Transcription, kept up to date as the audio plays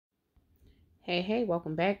Hey,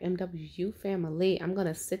 welcome back, MWU family. I'm going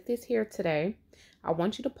to sit this here today. I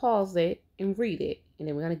want you to pause it and read it, and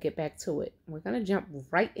then we're going to get back to it. We're going to jump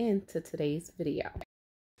right into today's video.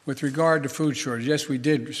 With regard to food shortages, yes, we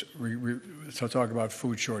did talk about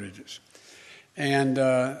food shortages. And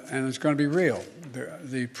it's going to be real.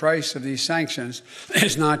 The price of these sanctions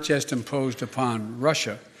is not just imposed upon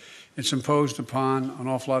Russia. It's imposed upon an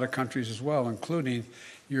awful lot of countries as well, including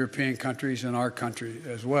European countries and our country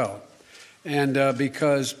as well. And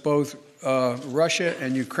because both Russia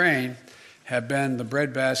and Ukraine have been the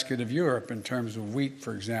breadbasket of Europe in terms of wheat,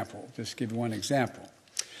 for example, just to give you one example.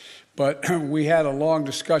 But we had a long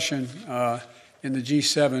discussion in the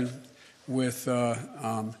G7 with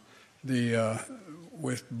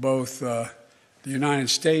both the United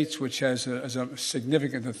States, which has a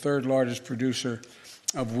significant, the third largest producer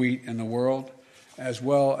of wheat in the world, as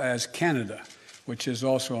well as Canada, which is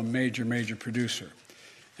also a major producer.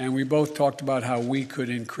 And we both talked about how we could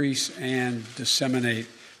increase and disseminate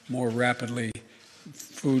more rapidly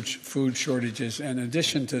food shortages. And in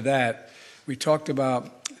addition to that, we talked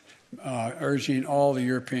about urging all the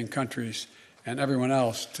European countries and everyone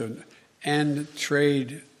else to end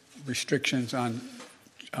trade restrictions on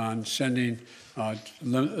sending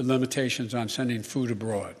limitations on sending food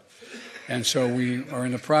abroad. And so we are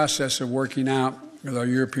in the process of working out with our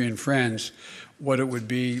European friends what it would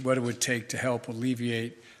take to help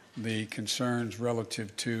alleviate the concerns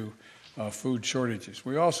relative to food shortages.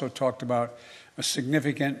 We also talked about a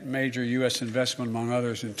significant major U.S. investment, among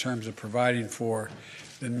others, in terms of providing for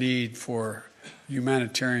the need for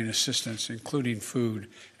humanitarian assistance, including food,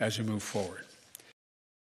 as we move forward.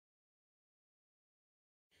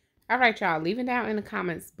 All right, y'all, leave it down in the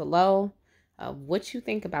comments below what you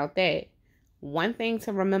think about that. One thing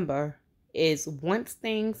to remember is once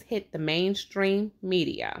things hit the mainstream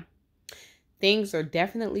media, things are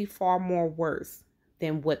definitely far more worse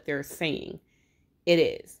than what they're saying. It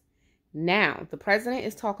is. Now, the president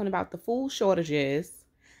is talking about the food shortages,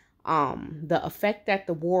 the effect that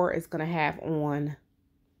the war is going to have on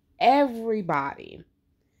everybody.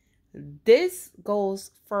 This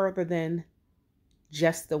goes further than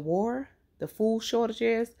just the war, the food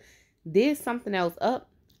shortages. There's something else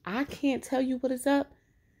up. I can't tell you what is up,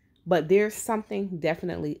 but there's something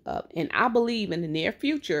definitely up. And I believe in the near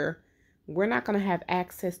future, we're not going to have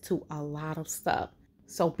access to a lot of stuff.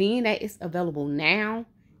 So being that it's available now,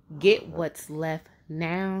 get what's left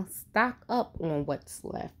now. Stock up on what's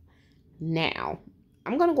left now.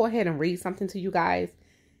 I'm going to go ahead and read something to you guys.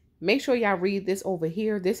 Make sure y'all read this over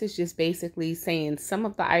here. This is just basically saying some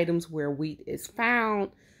of the items where wheat is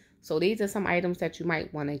found. So these are some items that you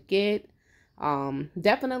might want to get.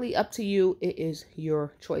 Definitely up to you. It is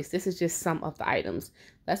your choice. This is just some of the items.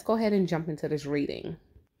 Let's go ahead and jump into this reading.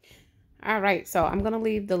 All right, so I'm going to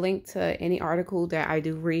leave the link to any article that I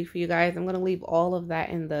do read for you guys. I'm going to leave all of that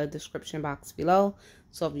in the description box below.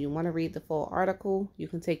 So if you want to read the full article, you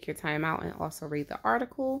can take your time out and also read the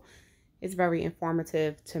article. It's very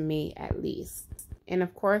informative to me, at least. And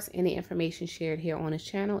of course, any information shared here on this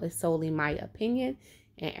channel is solely my opinion,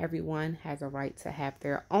 and everyone has a right to have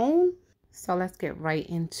their own. So let's get right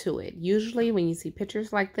into it. Usually when you see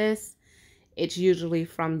pictures like this, it's usually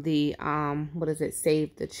from the,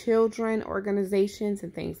 Save the Children organizations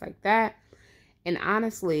and things like that. And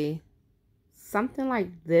honestly, something like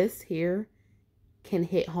this here can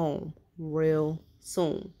hit home real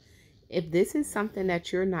soon. If this is something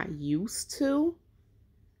that you're not used to,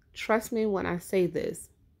 trust me when I say this,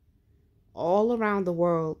 all around the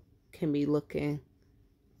world can be looking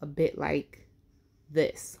a bit like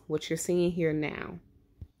this, what you're seeing here now.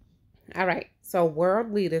 All right, so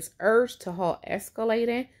world leaders urged to halt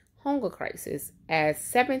escalating hunger crisis as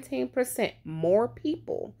 17% more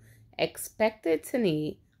people expected to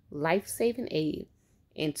need life-saving aid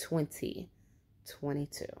in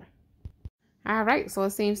 2022. All right, so it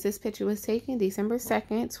seems this picture was taken December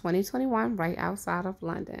 2nd, 2021, right outside of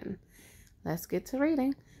London. Let's get to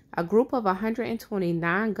reading. A group of 120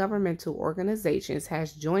 non-governmental organizations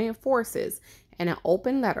has joined forces in an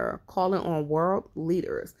open letter calling on world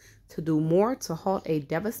leaders to do more to halt a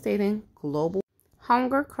devastating global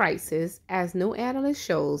hunger crisis. As new analysis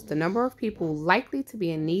shows, the number of people likely to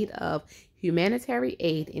be in need of humanitarian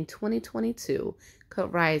aid in 2022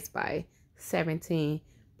 could rise by 17%.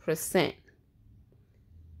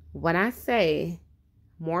 When I say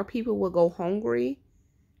more people will go hungry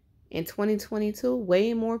in 2022,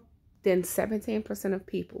 way more than 17% of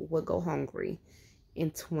people will go hungry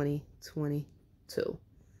in 2022.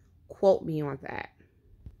 Quote me on that.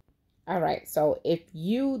 All right, so if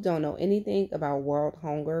you don't know anything about world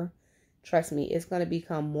hunger, trust me, it's going to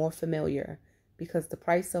become more familiar because the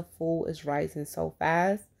price of food is rising so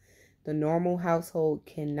fast. The normal household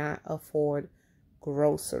cannot afford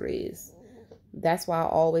groceries. That's why I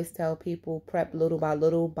always tell people prep little by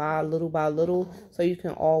little, buy little by little, so you can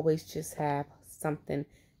always just have something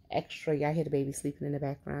extra. Y'all hear the baby sleeping in the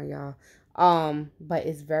background, y'all. But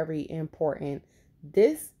it's very important.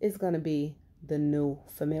 This is gonna be the new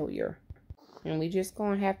familiar, and we just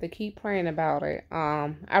gonna have to keep praying about it.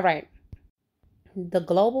 All right. The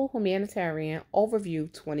Global Humanitarian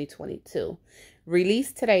Overview 2022,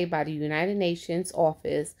 released today by the United Nations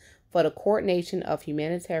Office for the Coordination of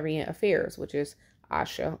Humanitarian Affairs, which is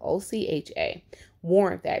OCHA, OCHA,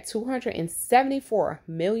 warned that 274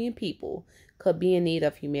 million people could be in need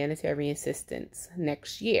of humanitarian assistance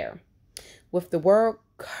next year, with the world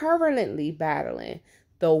currently battling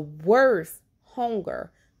the worst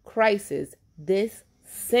hunger crisis this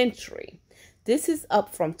century. This is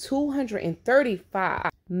up from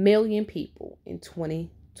 235 million people in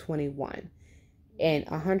 2021 and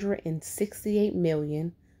 168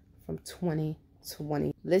 million from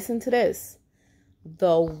 2020. Listen to this.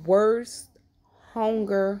 The worst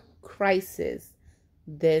hunger crisis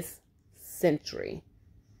this century.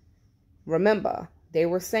 Remember, they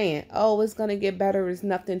were saying, oh, it's going to get better. It's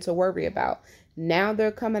nothing to worry about. Now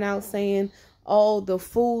they're coming out saying, oh, the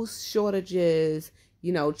food shortages,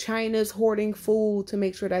 you know, China's hoarding food to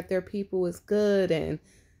make sure that their people is good. And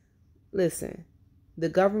listen, the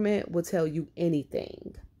government will tell you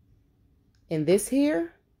anything. And this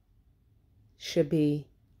here should be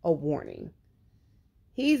a warning.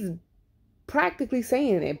 He's practically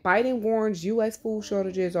saying it. Biden warns U.S. food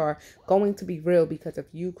shortages are going to be real because of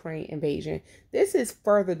Ukraine invasion. This is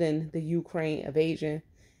further than the Ukraine invasion.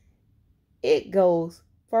 It goes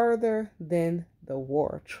further than the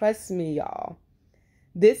war. Trust me, y'all.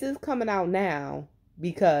 This is coming out now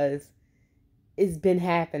because it's been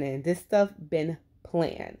happening. This stuff been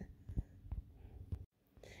planned.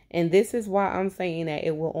 And this is why I'm saying that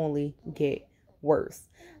it will only get worse.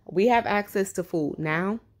 We have access to food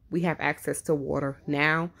now. We have access to water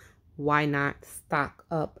now. Why not stock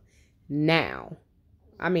up now?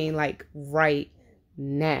 I mean, like right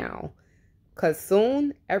now. Because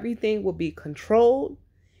soon everything will be controlled.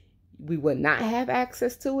 We would not have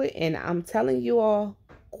access to it. And I'm telling you all,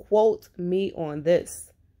 quote me on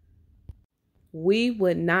this. We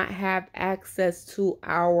would not have access to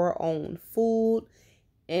our own food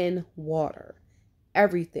and water.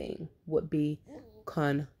 Everything would be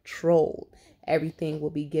controlled. Everything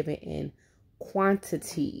will be given in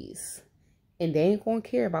quantities. And they ain't going to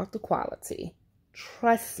care about the quality.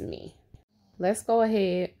 Trust me. Let's go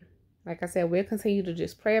ahead. Like I said, we'll continue to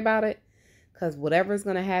just pray about it. Because whatever is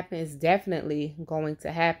going to happen is definitely going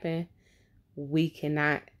to happen. We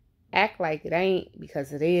cannot act like it ain't,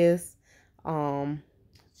 because it is.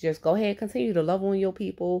 Just go ahead and continue to love on your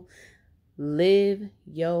people. Live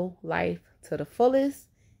your life to the fullest.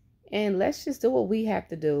 And let's just do what we have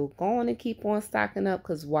to do. Go on and keep on stocking up,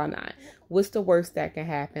 because why not? What's the worst that can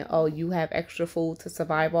happen? Oh, you have extra food to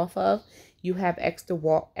survive off of? You have extra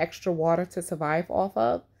water to survive off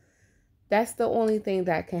of? That's the only thing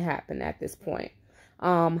that can happen at this point.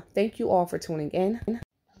 Thank you all for tuning in.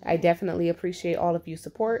 I definitely appreciate all of your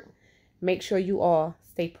support. Make sure you all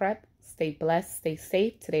stay prepped, stay blessed, stay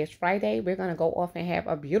safe. Today is Friday. We're going to go off and have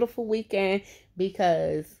a beautiful weekend,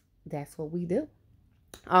 because that's what we do.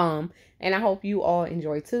 And I hope you all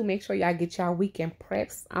enjoy too. Make sure y'all get y'all weekend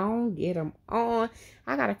preps on. Get them on.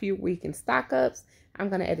 I got a few weekend stock ups. I'm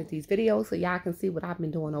going to edit these videos so y'all can see what I've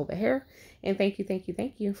been doing over here. And thank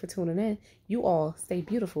you for tuning in. You all stay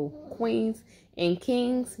beautiful, queens and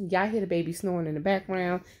kings. Y'all hear the baby snoring in the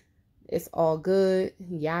background. It's all good.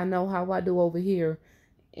 Y'all know how I do over here.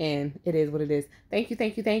 And it is what it is. Thank you.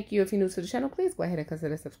 If you're new to the channel, please go ahead and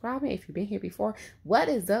consider subscribing. If you've been here before, what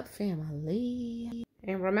is up, family?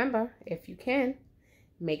 And remember, if you can,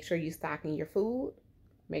 make sure you stock in your food.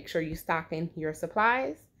 Make sure you stock in your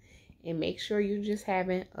supplies. And make sure you're just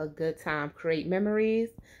having a good time. Create memories.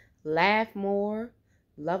 Laugh more.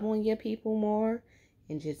 Love on your people more.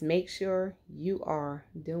 And just make sure you are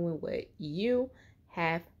doing what you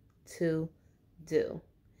have to do.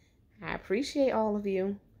 I appreciate all of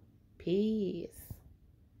you. Peace.